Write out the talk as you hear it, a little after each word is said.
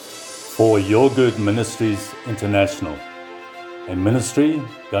For Your Good Ministries International, a ministry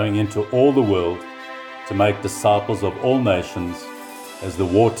going into all the world to make disciples of all nations as the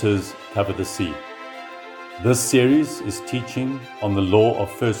waters cover the sea. This series is teaching on the law of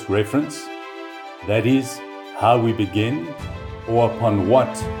first reference, that is, how we begin or upon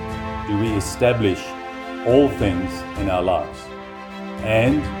what do we establish all things in our lives,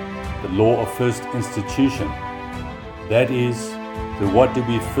 and the law of first institution, that is, through what do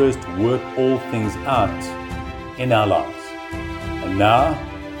we first work all things out in our lives. And now,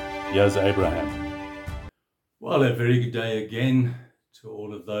 here's Abraham. Well, a very good day again to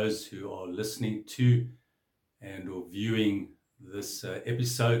all of those who are listening to and or viewing this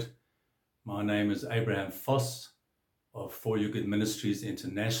episode. My name is Abraham Foss of For Your Good Ministries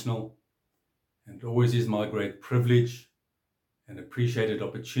International, and it always is my great privilege and appreciated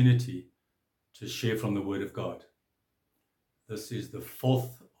opportunity to share from the Word of God. This is the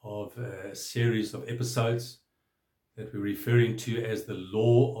fourth of a series of episodes that we're referring to as the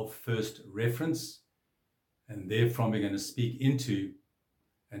law of first reference, and therefrom we're going to speak into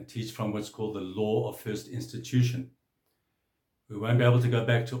and teach from what's called the law of first institution. We won't be able to go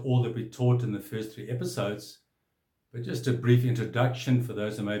back to all that we taught in the first three episodes, but just a brief introduction for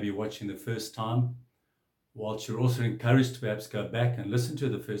those who may be watching the first time, whilst you're also encouraged to perhaps go back and listen to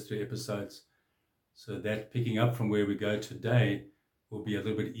the first three episodes, so that picking up from where we go today will be a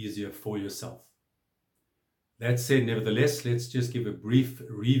little bit easier for yourself. That said, nevertheless, let's just give a brief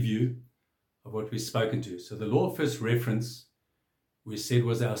review of what we've spoken to. So the law of first reference, we said,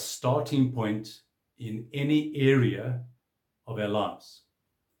 was our starting point in any area of our lives.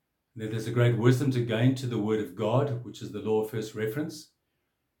 Now, there's a great wisdom to gain to the Word of God, which is the law of first reference,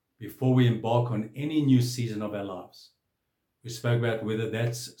 before we embark on any new season of our lives. We spoke about whether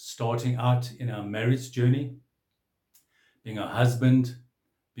that's starting out in our marriage journey, being a husband,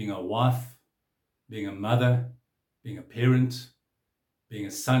 being a wife, being a mother, being a parent, being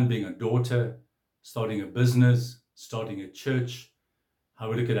a son, being a daughter, starting a business, starting a church, how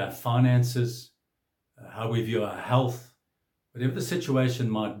we look at our finances, how we view our health. Whatever the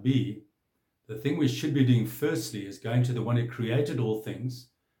situation might be, the thing we should be doing firstly is going to the one who created all things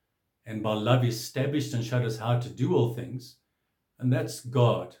and by love established and showed us how to do all things, and that's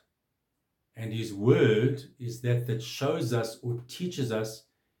God. And His Word is that shows us or teaches us,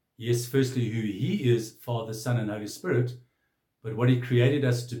 yes, firstly, who He is, Father, Son, and Holy Spirit, but what He created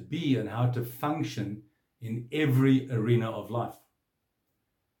us to be and how to function in every arena of life.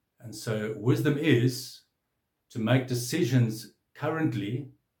 And so wisdom is to make decisions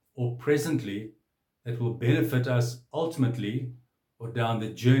currently or presently that will benefit us ultimately or down the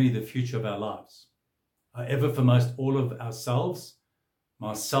journey, the future of our lives. However, for most all of ourselves,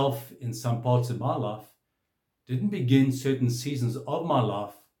 myself in some parts of my life, didn't begin certain seasons of my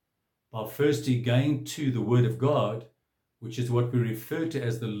life by firstly going to the Word of God, which is what we refer to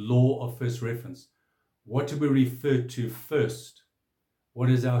as the law of first reference. What do we refer to first? What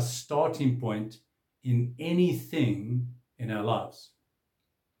is our starting point in anything in our lives?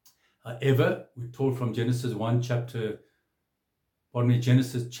 However, we taught from Genesis chapter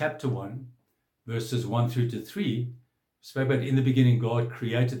 1, verses 1 through to 3. We spoke about in the beginning God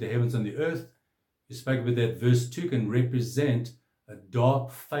created the heavens and the earth. We spoke about that verse 2 can represent a dark,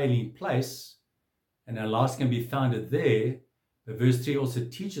 failing place, and our lives can be founded there. But verse 3 also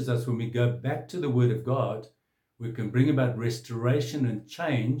teaches us when we go back to the Word of God, we can bring about restoration and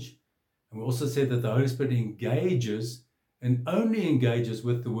change. And we also said that the Holy Spirit engages and only engages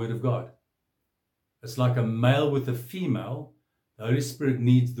with the Word of God. It's like a male with a female. The Holy Spirit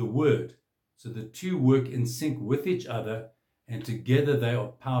needs the Word. So the two work in sync with each other, and together they are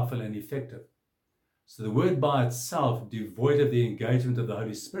powerful and effective. So the Word by itself, devoid of the engagement of the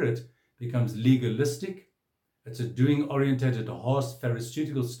Holy Spirit, becomes legalistic. It's a doing-orientated, harsh,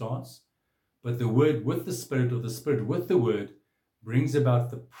 pharisaical stance. But the Word with the Spirit, or the Spirit with the Word, brings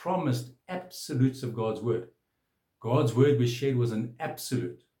about the promised absolutes of God's Word. God's Word we shared was an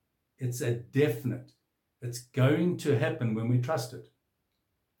absolute. It's a definite. It's going to happen when we trust it.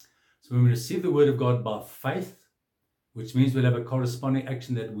 So when we receive the Word of God by faith, which means we'll have a corresponding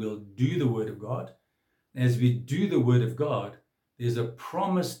action that we'll do the Word of God. As we do the Word of God, there's a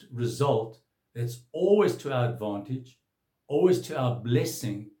promised result that's always to our advantage, always to our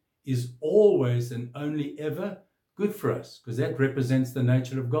blessing, is always and only ever good for us, because that represents the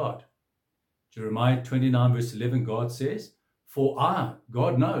nature of God. Jeremiah 29 verse 11, God says,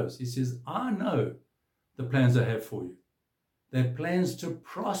 God knows, He says, I know the plans I have for you. They're plans to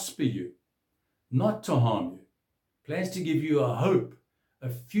prosper you, not to harm you. Plans to give you a hope, a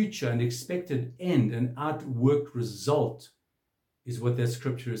future, an expected end, an outworked result is what that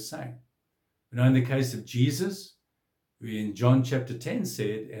scripture is saying. You know, in the case of Jesus, who in John chapter 10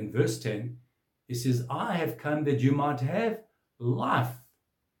 said, and verse 10, he says, I have come that you might have life,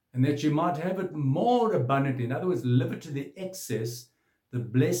 and that you might have it more abundantly. In other words, live it to the excess, the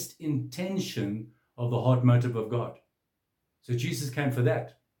blessed intention of the heart motive of God. So Jesus came for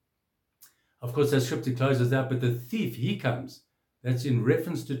that. Of course, that scripture closes out, but the thief, he comes. That's in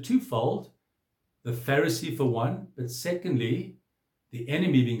reference to twofold, the Pharisee for one, but secondly, the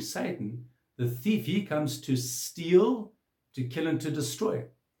enemy being Satan. The thief, he comes to steal, to kill, and to destroy.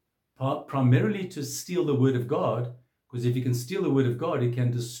 Primarily to steal the word of God, because if he can steal the word of God, he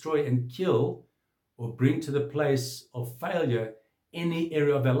can destroy and kill or bring to the place of failure any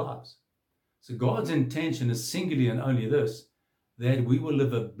area of our lives. So God's intention is singularly and only this, that we will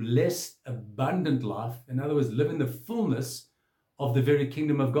live a blessed, abundant life. In other words, live in the fullness of the very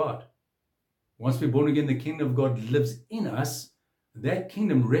kingdom of God. Once we're born again, the kingdom of God lives in us. That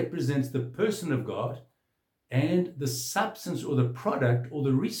kingdom represents the person of God and the substance or the product or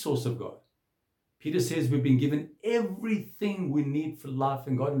the resource of God. Peter says we've been given everything we need for life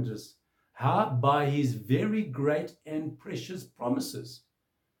and godliness. How? By his very great and precious promises.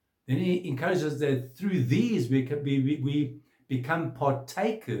 Then he encourages us that through these we become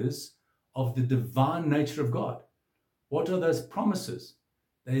partakers of the divine nature of God. What are those promises?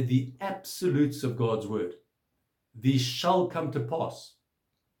 They're the absolutes of God's word. These shall come to pass.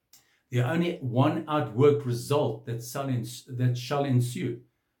 The only one outworked result that shall ensue.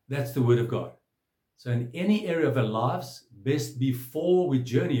 That's the word of God. So in any area of our lives, best before we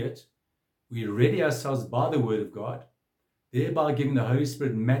journey it, we ready ourselves by the word of God, thereby giving the Holy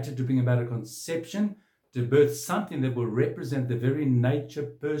Spirit matter to bring about a conception, to birth something that will represent the very nature,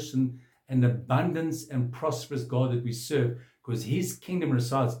 person, and abundance and prosperous God that we serve, because his kingdom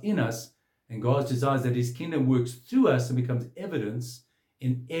resides in us, and God's desire is that his kingdom works through us and becomes evidence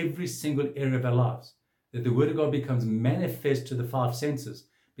in every single area of our lives, that the word of God becomes manifest to the five senses,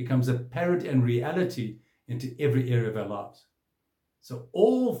 becomes apparent and reality into every area of our lives. So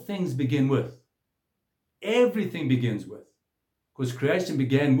all things begin with, everything begins with, because creation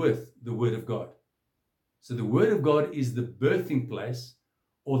began with the word of God. So the word of God is the birthing place,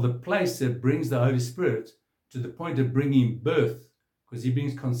 or the place that brings the Holy Spirit to the point of bringing birth, because he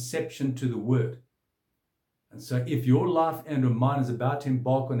brings conception to the word. And so if your life and your mind is about to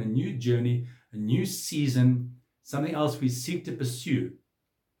embark on a new journey, a new season, something else we seek to pursue,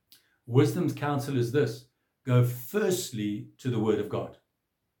 wisdom's counsel is this: go firstly to the word of God.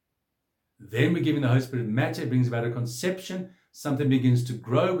 Then we're giving the Holy Spirit matter, it brings about a conception, something begins to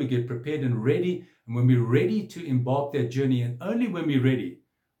grow, we get prepared and ready. And when we're ready to embark that journey, and only when we're ready,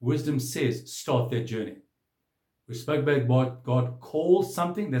 wisdom says, start that journey. We spoke about what God calls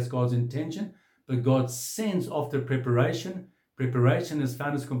something, that's God's intention, but God sends after preparation. Preparation is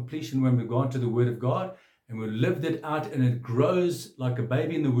found as completion when we've gone to the word of God and we've lived it out, and it grows like a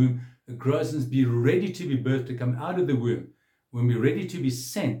baby in the womb. It grows and be ready to be birthed, to come out of the womb. When we're ready to be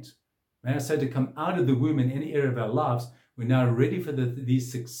sent, may I say, to come out of the womb in any area of our lives, we're now ready for the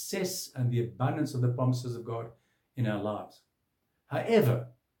success and the abundance of the promises of God in our lives. However,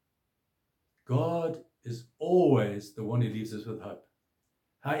 God is always the one who leaves us with hope.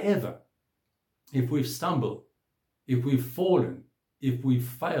 However, if we've stumbled, if we've fallen, if we've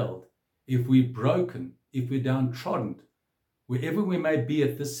failed, if we've broken, if we're downtrodden, wherever we may be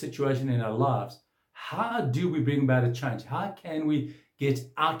at this situation in our lives, how do we bring about a change? How can we get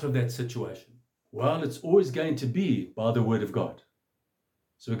out of that situation? Well, it's always going to be by the word of God.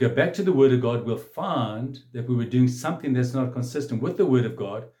 So we go back to the word of God, we'll find that we were doing something that's not consistent with the word of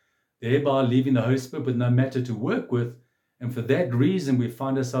God, thereby leaving the Holy Spirit with no matter to work with. And for that reason, we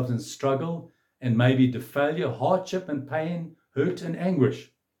find ourselves in struggle and maybe to failure, hardship and pain, hurt and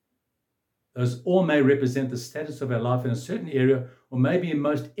anguish. Those all may represent the status of our life in a certain area, or maybe in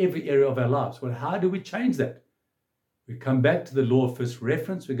most every area of our lives. Well, how do we change that? We come back to the law of first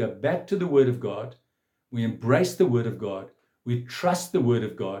reference. We go back to the word of God. We embrace the word of God. We trust the word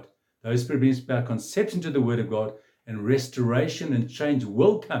of God. The Holy Spirit brings about conception to the word of God, and restoration and change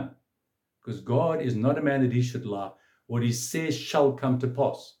will come, because God is not a man that he should lie. What he says shall come to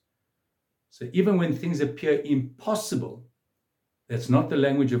pass. So even when things appear impossible, that's not the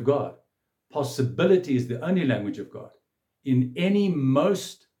language of God. Possibility is the only language of God. In any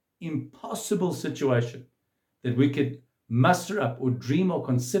most impossible situation that we could muster up or dream or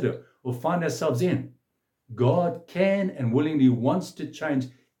consider or find ourselves in, God can and willingly wants to change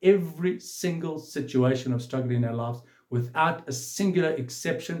every single situation of struggle in our lives without a singular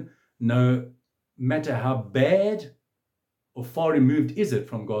exception, no matter how bad or far removed is it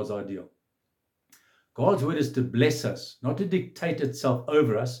from God's ideal. God's word is to bless us, not to dictate itself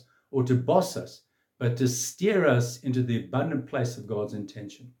over us or to boss us, but to steer us into the abundant place of God's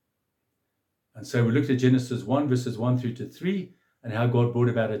intention. And so we looked at Genesis 1, verses 1 through to 3, and how God brought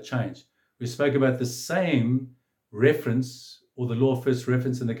about a change. We spoke about the same reference, or the law of first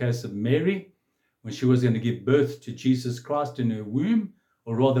reference in the case of Mary, when she was going to give birth to Jesus Christ in her womb,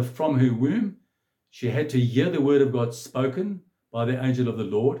 or rather from her womb. She had to hear the word of God spoken by the angel of the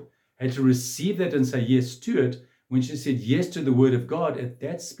Lord, had to receive that and say yes to it. When she said yes to the word of God, at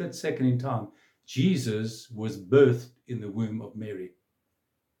that split second in time, Jesus was birthed in the womb of Mary.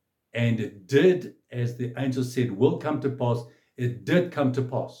 And it did, as the angel said, will come to pass. It did come to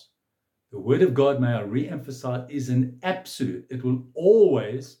pass. The word of God, may I re-emphasize, is an absolute. It will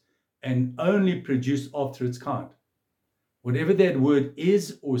always and only produce after its kind. Whatever that word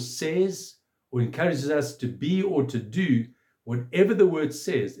is or says or encourages us to be or to do, whatever the word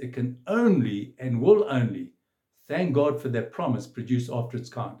says, it can only and will only, thank God for that promise, produce after its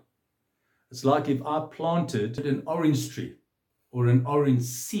kind. It's like if I planted an orange tree or an orange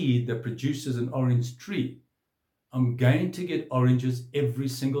seed that produces an orange tree, I'm going to get oranges every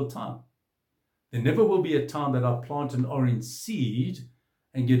single time. There never will be a time that I plant an orange seed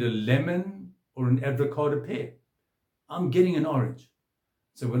and get a lemon or an avocado pear. I'm getting an orange.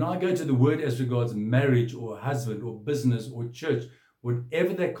 So when I go to the word as regards marriage or husband or business or church,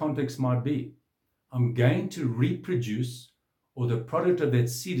 whatever that context might be, I'm going to reproduce, or the product of that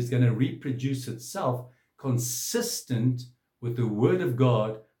seed is going to reproduce itself consistent with the word of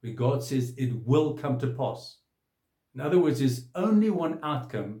God, where God says it will come to pass. In other words, there's only one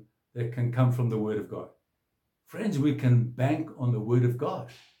outcome that can come from the word of God. Friends, we can bank on the word of God.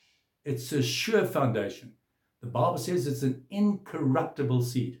 It's a sure foundation. The Bible says it's an incorruptible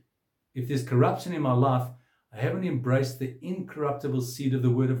seed. If there's corruption in my life, I haven't embraced the incorruptible seed of the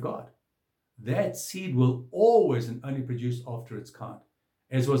word of God. That seed will always and only produce after its kind.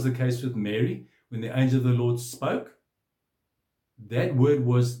 As was the case with Mary, when the angel of the Lord spoke, that word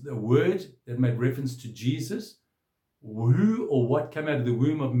was the word that made reference to Jesus. Who or what came out of the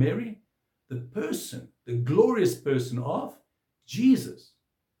womb of Mary? The person, the glorious person of Jesus.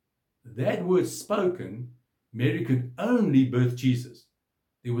 That word spoken, Mary could only birth Jesus.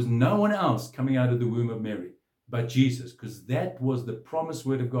 There was no one else coming out of the womb of Mary but Jesus, because that was the promised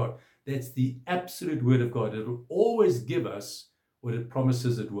word of God. That's the absolute word of God. It will always give us what it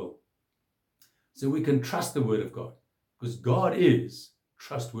promises it will. So we can trust the word of God, because God is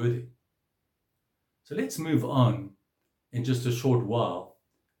trustworthy. So let's move on in just a short while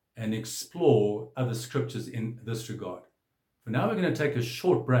and explore other scriptures in this regard. For now, we're going to take a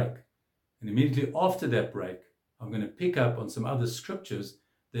short break. And immediately after that break, I'm going to pick up on some other scriptures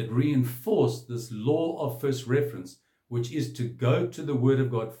that reinforce this law of first reference, which is to go to the word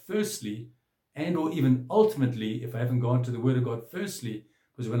of God firstly, and or even ultimately, if I haven't gone to the word of God firstly,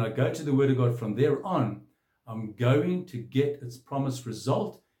 because when I go to the word of God from there on, I'm going to get its promised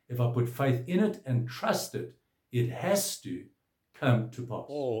result. If I put faith in it and trust it, it has to come to pass.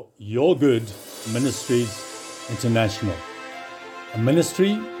 For Your Good Ministries International, a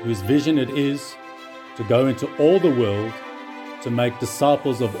ministry whose vision it is to go into all the world to make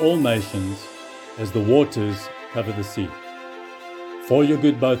disciples of all nations as the waters cover the sea. For Your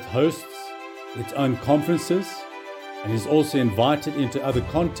Good both hosts its own conferences and is also invited into other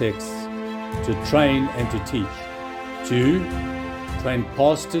contexts to train and to teach, to train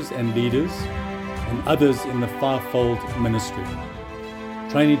pastors and leaders and others in the fivefold ministry,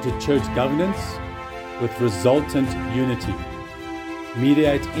 training to church governance with resultant unity,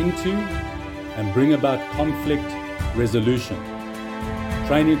 mediate into and bring about conflict resolution,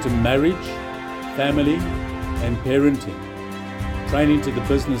 training to marriage, family and parenting, training to the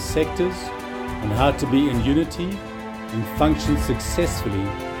business sectors on how to be in unity and function successfully,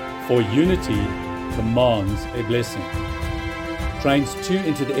 for unity commands a blessing. Trains too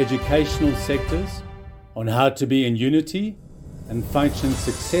into the educational sectors on how to be in unity and function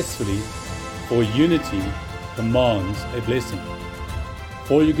successfully, for unity commands a blessing.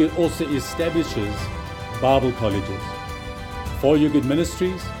 For Your Good also establishes Bible colleges. For Your Good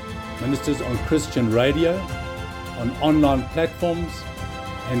Ministries ministers on Christian radio, on online platforms,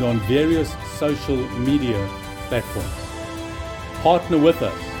 and on various social media platforms. Partner with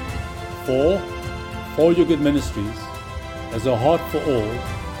us. For Your Good Ministries, as a heart for all,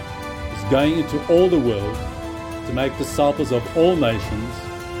 is going into all the world to make disciples of all nations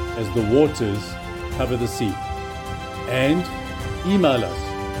as the waters cover the sea. And email us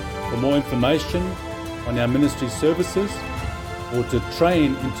for more information on our ministry services or to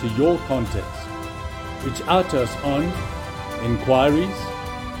train into your contacts. Reach out to us on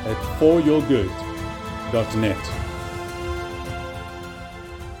inquiries@foryourgood.co.za.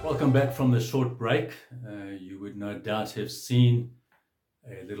 Welcome back from the short break. You would no doubt have seen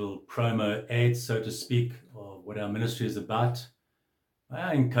a little promo ad, so to speak, of what our ministry is about.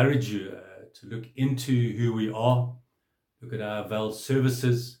 I encourage you to look into who we are, look at our availed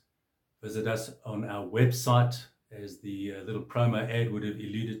services, visit us on our website, as the little promo ad would have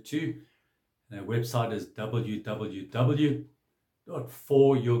alluded to. And our website is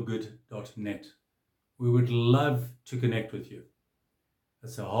www.foryourgood.net. We would love to connect with you.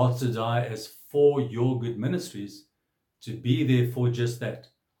 It's our heart's desire as For Your Good Ministries to be there for just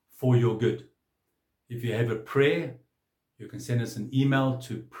that, for your good. If you have a prayer, you can send us an email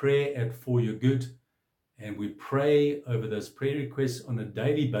to prayer@foryourgood, and we pray over those prayer requests on a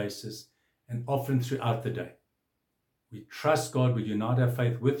daily basis and often throughout the day. We trust God will unite our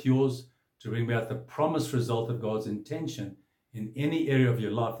faith with yours to bring about the promised result of God's intention in any area of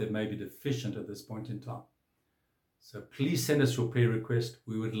your life that may be deficient at this point in time. So please send us your prayer request.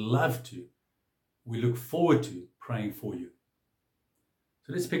 We would love to. We look forward to praying for you.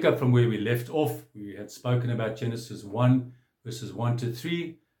 So let's pick up from where we left off. We had spoken about Genesis 1, verses 1 to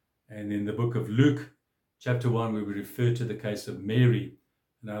 3. And in the book of Luke, chapter 1, where we refer to the case of Mary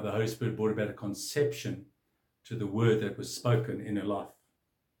and how the Holy Spirit brought about a conception to the word that was spoken in her life.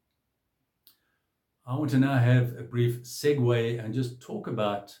 I want to now have a brief segue and just talk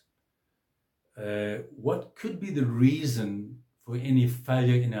about what could be the reason for any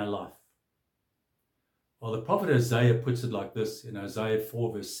failure in our life. Well, the prophet Isaiah puts it like this in Isaiah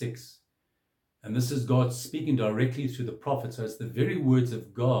 4 verse 6. And this is God speaking directly through the prophet. So it's the very words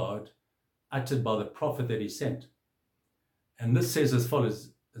of God uttered by the prophet that he sent. And this says as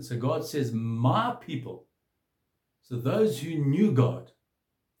follows. And so God says, my people, so those who knew God,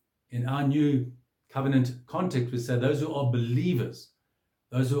 in our new covenant context, we say those who are believers,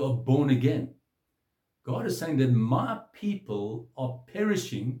 those who are born again. God is saying that my people are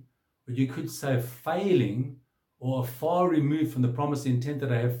perishing, or you could say failing, or are far removed from the promised intent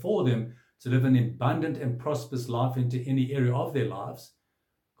that I have for them to live an abundant and prosperous life into any area of their lives.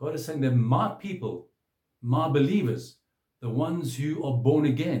 God is saying that my people, my believers, the ones who are born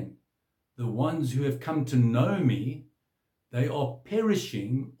again, the ones who have come to know me, they are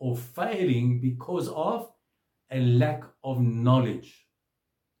perishing or failing because of a lack of knowledge.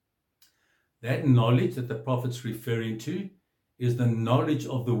 That knowledge that the prophet's referring to is the knowledge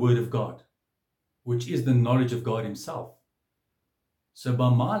of the Word of God, which is the knowledge of God himself. So by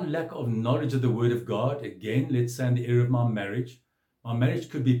my lack of knowledge of the Word of God, again, let's say in the area of my marriage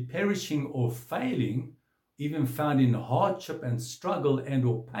could be perishing or failing, even found in hardship and struggle and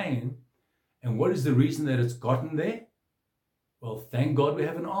or pain. And what is the reason that it's gotten there? Well, thank God we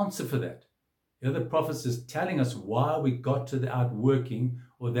have an answer for that. The other prophet is telling us why we got to the outworking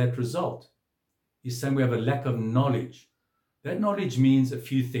or that result. He's saying we have a lack of knowledge. That knowledge means a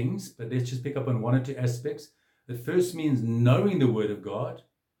few things, but let's just pick up on one or two aspects. The first means knowing the Word of God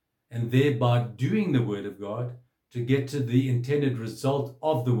and thereby doing the Word of God to get to the intended result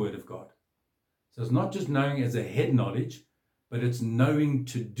of the Word of God. So it's not just knowing as a head knowledge, but it's knowing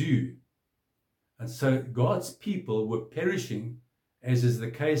to do. And so God's people were perishing, as is the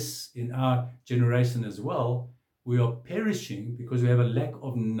case in our generation as well. We are perishing because we have a lack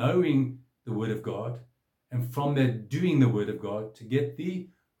of knowing the Word of God, and from that doing the Word of God to get the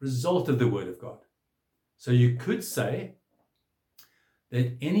result of the Word of God. So you could say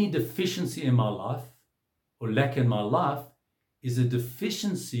that any deficiency in my life or lack in my life is a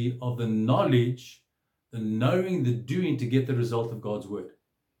deficiency of the knowledge, the knowing, the doing to get the result of God's Word.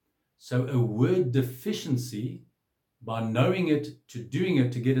 So a word deficiency, by knowing it to doing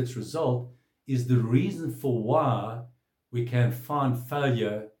it to get its result, is the reason for why we can find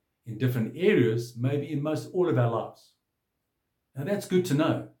failure in different areas, maybe in most all of our lives. Now that's good to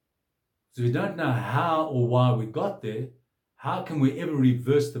know. So we don't know how or why we got there. How can we ever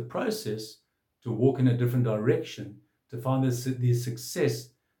reverse the process to walk in a different direction to find the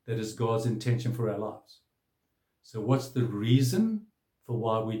success that is God's intention for our lives? So what's the reason for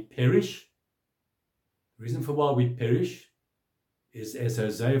why we perish? The reason for why we perish is, as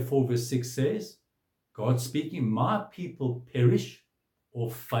Hosea 4 verse 6 says, God speaking, my people perish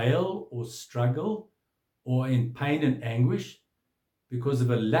or fail or struggle or in pain and anguish because of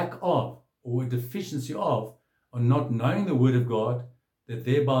a lack of or a deficiency of or not knowing the Word of God, that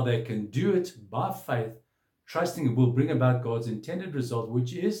thereby they can do it by faith, trusting it will bring about God's intended result,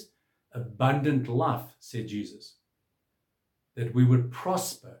 which is abundant life, said Jesus. That we would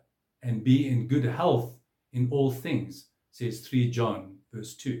prosper and be in good health in all things, says 3 John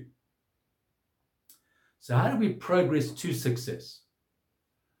verse 2. So how do we progress to success?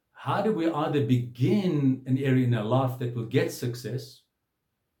 how do we either begin an area in our life that will get success?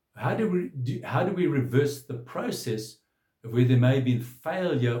 How do we reverse the process of where there may be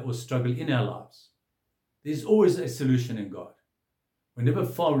failure or struggle in our lives? There's always a solution in God. We're never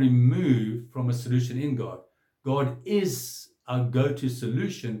far removed from a solution in God. God is our go-to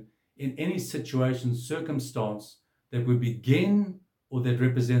solution in any situation, circumstance that we begin or that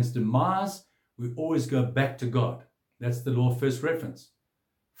represents demise. We always go back to God. That's the law of first reference.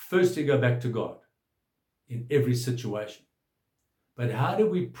 First, you go back to God in every situation. But how do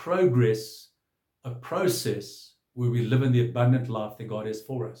we progress a process where we live in the abundant life that God has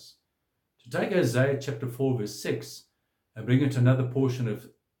for us? To take Isaiah chapter 4, verse 6, and bring it to another portion of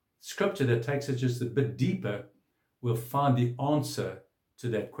scripture that takes it just a bit deeper, we'll find the answer to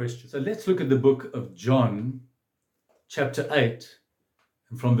that question. So let's look at the book of John, chapter 8,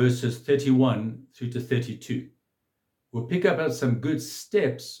 and from verses 31 through to 32. We'll pick up on some good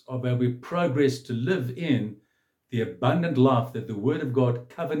steps of how we progress to live in the abundant life that the Word of God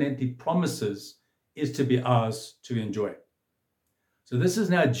covenantally promises is to be ours to enjoy. So this is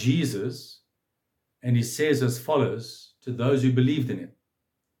now Jesus, and he says as follows to those who believed in him.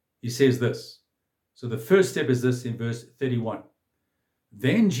 He says this. So the first step is this in verse 31.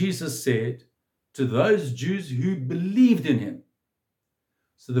 Then Jesus said to those Jews who believed in him.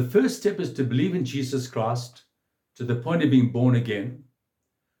 So the first step is to believe in Jesus Christ to the point of being born again.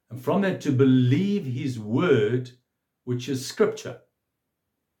 And from that to believe his word, which is scripture.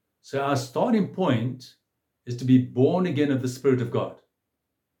 So our starting point is to be born again of the Spirit of God.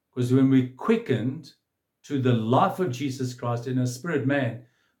 Because when we're quickened to the life of Jesus Christ in a spirit man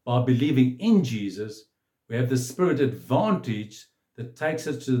by believing in Jesus, we have the spirit advantage that takes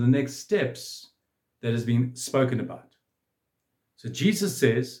us to the next steps that has been spoken about. So Jesus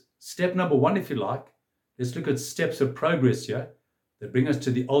says, step number one, if you like, let's look at steps of progress here that bring us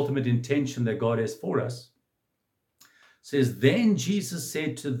to the ultimate intention that God has for us. Says, then Jesus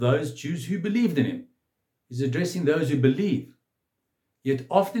said to those Jews who believed in him. He's addressing those who believe. Yet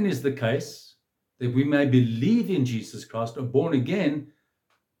often is the case that we may believe in Jesus Christ or born again,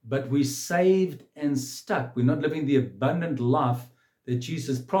 but we're saved and stuck. We're not living the abundant life that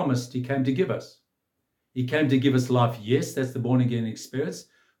Jesus promised he came to give us. He came to give us life, yes, that's the born again experience,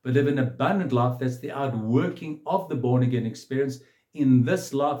 but live an abundant life, that's the outworking of the born again experience in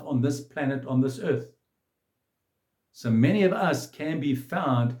this life, on this planet, on this earth. So many of us can be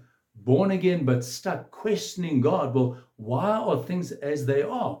found born again but stuck, questioning God. Well, why are things as they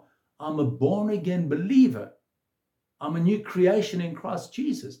are? I'm a born again believer. I'm a new creation in Christ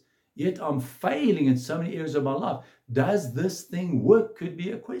Jesus. Yet I'm failing in so many areas of my life. Does this thing work? Could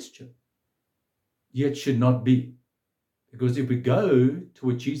be a question. Yet should not be. Because if we go to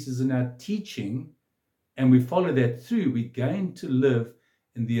what Jesus is now teaching and we follow that through, we're going to live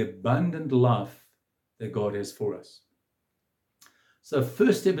in the abundant life that God has for us. So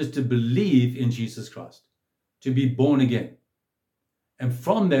first step is to believe in Jesus Christ, to be born again. And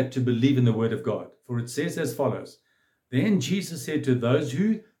from that, to believe in the word of God. For it says as follows, then Jesus said to those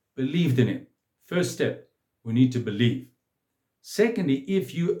who believed in him. First step, we need to believe. Secondly,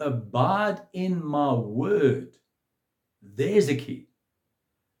 if you abide in my word, there's a key.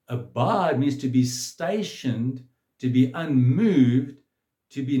 Abide means to be stationed, to be unmoved,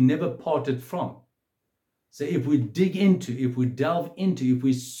 to be never parted from. So if we dig into, if we delve into, if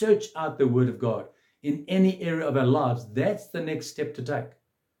we search out the word of God in any area of our lives, that's the next step to take.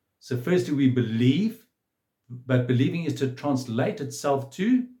 So firstly, we believe, but believing is to translate itself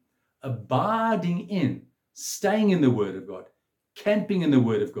to abiding in, staying in the word of God, camping in the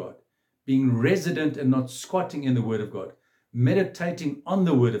word of God, being resident and not squatting in the word of God, meditating on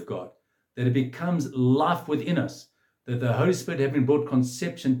the word of God, that it becomes life within us, that the Holy Spirit, having brought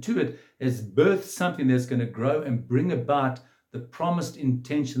conception to it, has birthed something that's going to grow and bring about the promised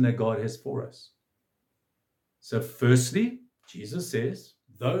intention that God has for us. So firstly, Jesus says,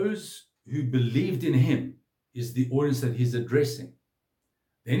 those who believed in him is the audience that he's addressing.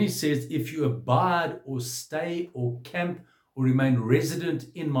 Then he says, if you abide or stay or camp or remain resident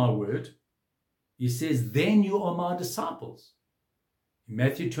in my word, he says, then you are my disciples. In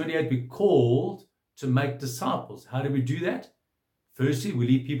Matthew 28, we're called to make disciples. How do we do that? Firstly, we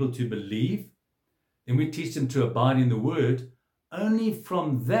lead people to believe. Then we teach them to abide in the word. Only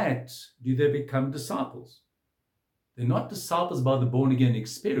from that do they become disciples. They're not disciples by the born again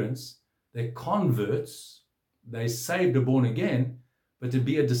experience. They're converts. They're saved or born again. But to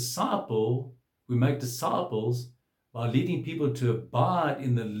be a disciple, we make disciples by leading people to abide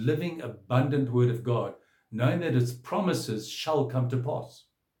in the living, abundant word of God, knowing that its promises shall come to pass.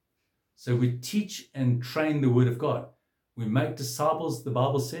 So we teach and train the word of God. We make disciples, the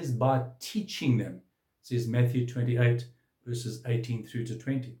Bible says, by teaching them. It says Matthew 28, verses 18 through to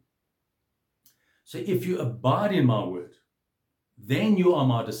 20. So if you abide in my word, then you are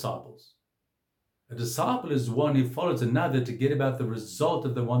my disciples. A disciple is one who follows another to get about the result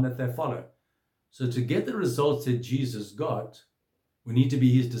of the one that they follow. So to get the results that Jesus got, we need to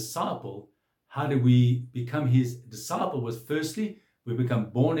be his disciple. How do we become his disciple? Was firstly, we become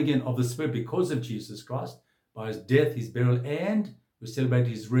born again of the Spirit because of Jesus Christ, by his death, his burial, and we celebrate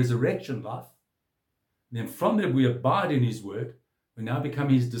his resurrection life. And then from that, we abide in his word. We now become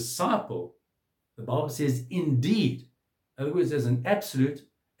his disciple. The Bible says, indeed. In other words, as an absolute,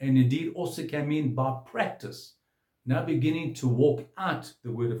 and indeed also can mean by practice. Now beginning to walk out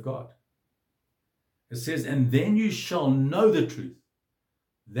the word of God. It says, and then you shall know the truth.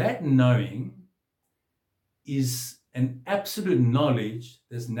 That knowing is an absolute knowledge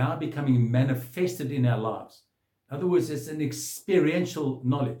that's now becoming manifested in our lives. In other words, it's an experiential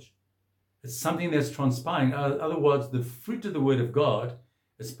knowledge. It's something that's transpiring. In other words, the fruit of the word of God,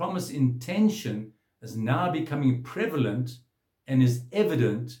 its promised intention, is now becoming prevalent and is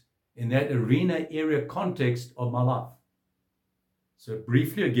evident in that arena, area, context of my life. So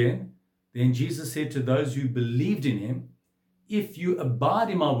briefly again, then Jesus said to those who believed in him, if you abide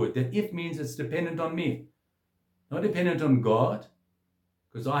in my word, that if means it's dependent on me, not dependent on God,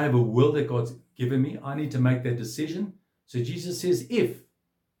 because I have a will that God's given me. I need to make that decision. So Jesus says, if,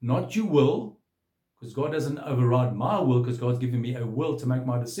 not you will, because God doesn't override my will, because God's given me a will to make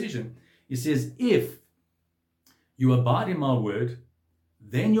my decision. He says, if you abide in my word,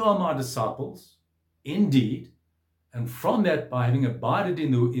 then you are my disciples, indeed. And from that, by having abided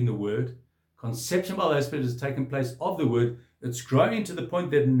in the word, conception by the Holy Spirit has taken place of the word. It's growing to the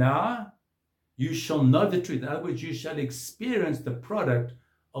point that now you shall know the truth. In other words, you shall experience the product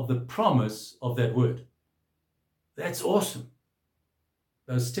of the promise of that word. That's awesome.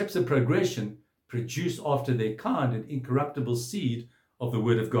 Those steps of progression produce after their kind an incorruptible seed of the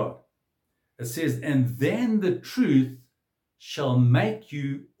word of God. It says, and then the truth shall make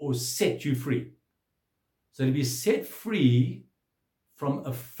you or set you free. So to be set free from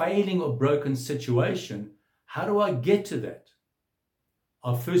a failing or broken situation, how do I get to that?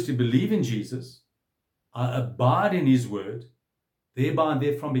 I firstly believe in Jesus. I abide in his word, thereby and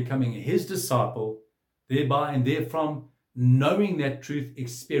therefrom becoming his disciple, thereby and therefrom knowing that truth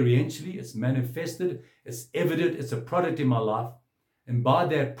experientially. It's manifested, it's evident, it's a product in my life. And by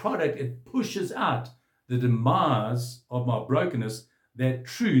that product, it pushes out the demise of my brokenness. That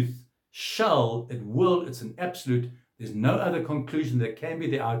truth shall, it will, it's an absolute. There's no other conclusion that can be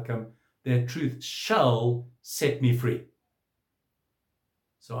the outcome. That truth shall set me free.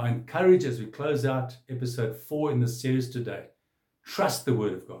 So I encourage, as we close out episode 4 in this series today, trust the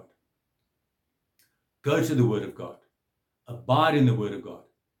word of God. Go to the word of God. Abide in the word of God.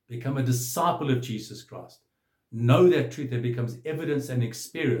 Become a disciple of Jesus Christ. Know that truth that becomes evidence and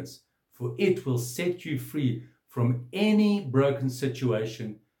experience, for it will set you free from any broken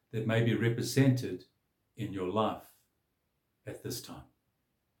situation that may be represented in your life at this time.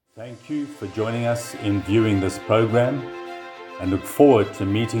 Thank you for joining us in viewing this program, and look forward to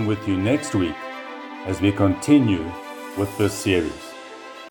meeting with you next week as we continue with this series.